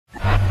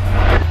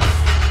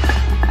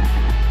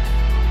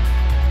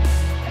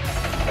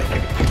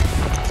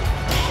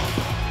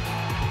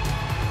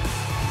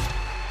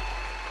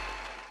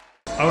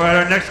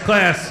next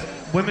class,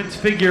 Women's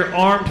Figure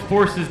Armed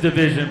Forces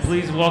Division.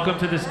 Please welcome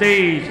to the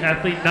stage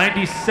athlete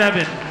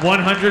 97,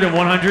 100, and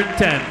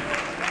 110.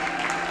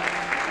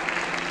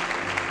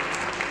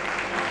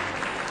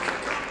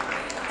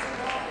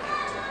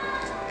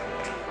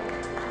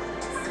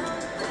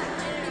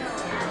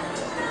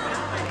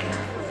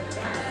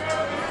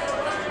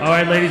 All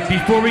right, ladies,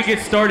 before we get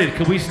started,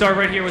 could we start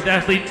right here with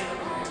athlete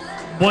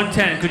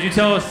 110? Could you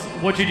tell us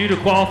what you do to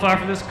qualify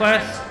for this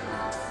class?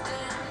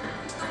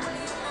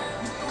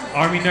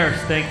 Army nurse,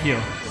 thank you.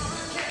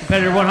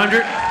 Competitor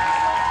 100?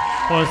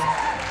 Was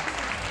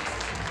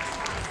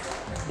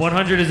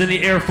 100 is in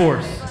the Air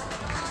Force.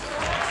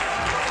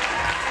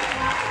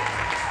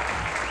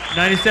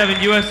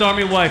 97, U.S.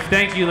 Army wife.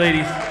 Thank you,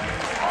 ladies.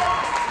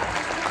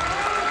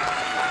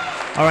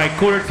 All right,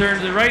 quarter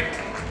turn to the right.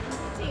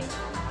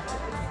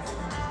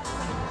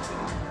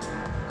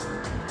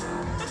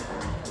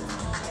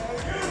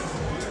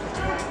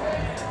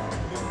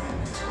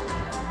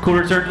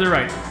 Quarter turn to the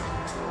right.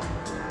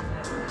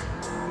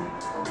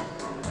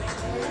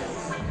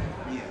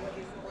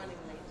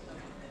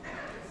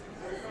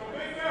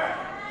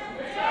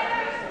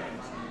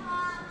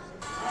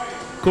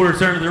 Quarter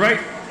turn to the right.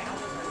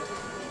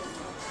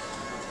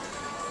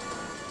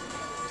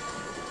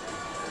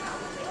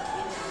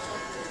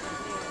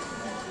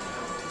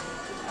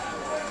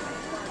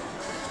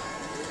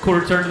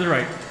 Quarter turn to the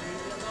right.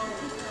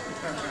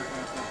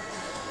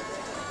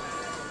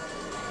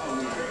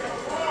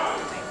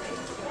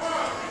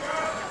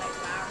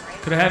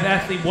 Could I have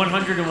athlete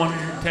 100 and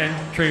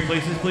 110 trade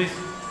places, please?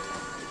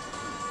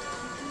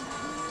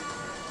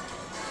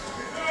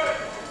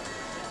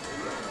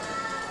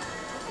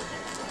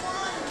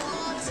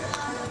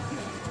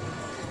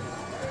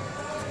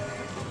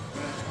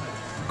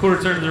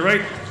 Quarter turn to the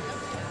right.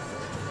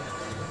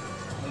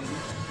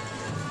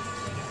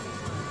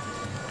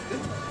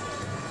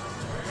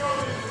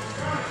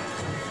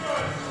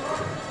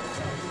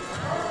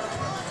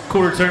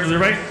 Quarter turn to the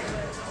right.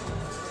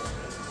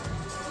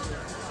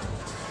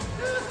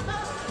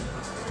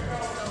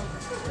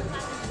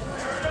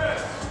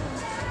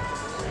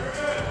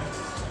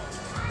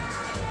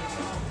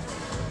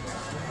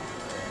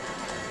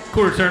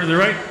 Quarter turn to the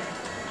right.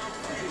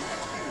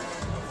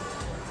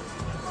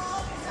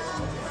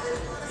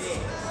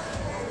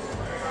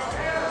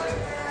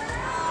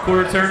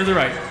 Quarter turn to the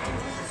right.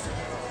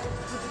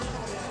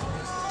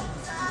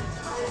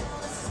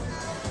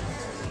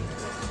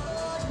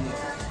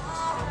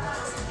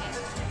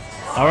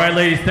 All right,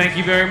 ladies, thank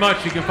you very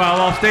much. You can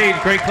file off stage.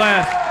 Great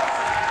class.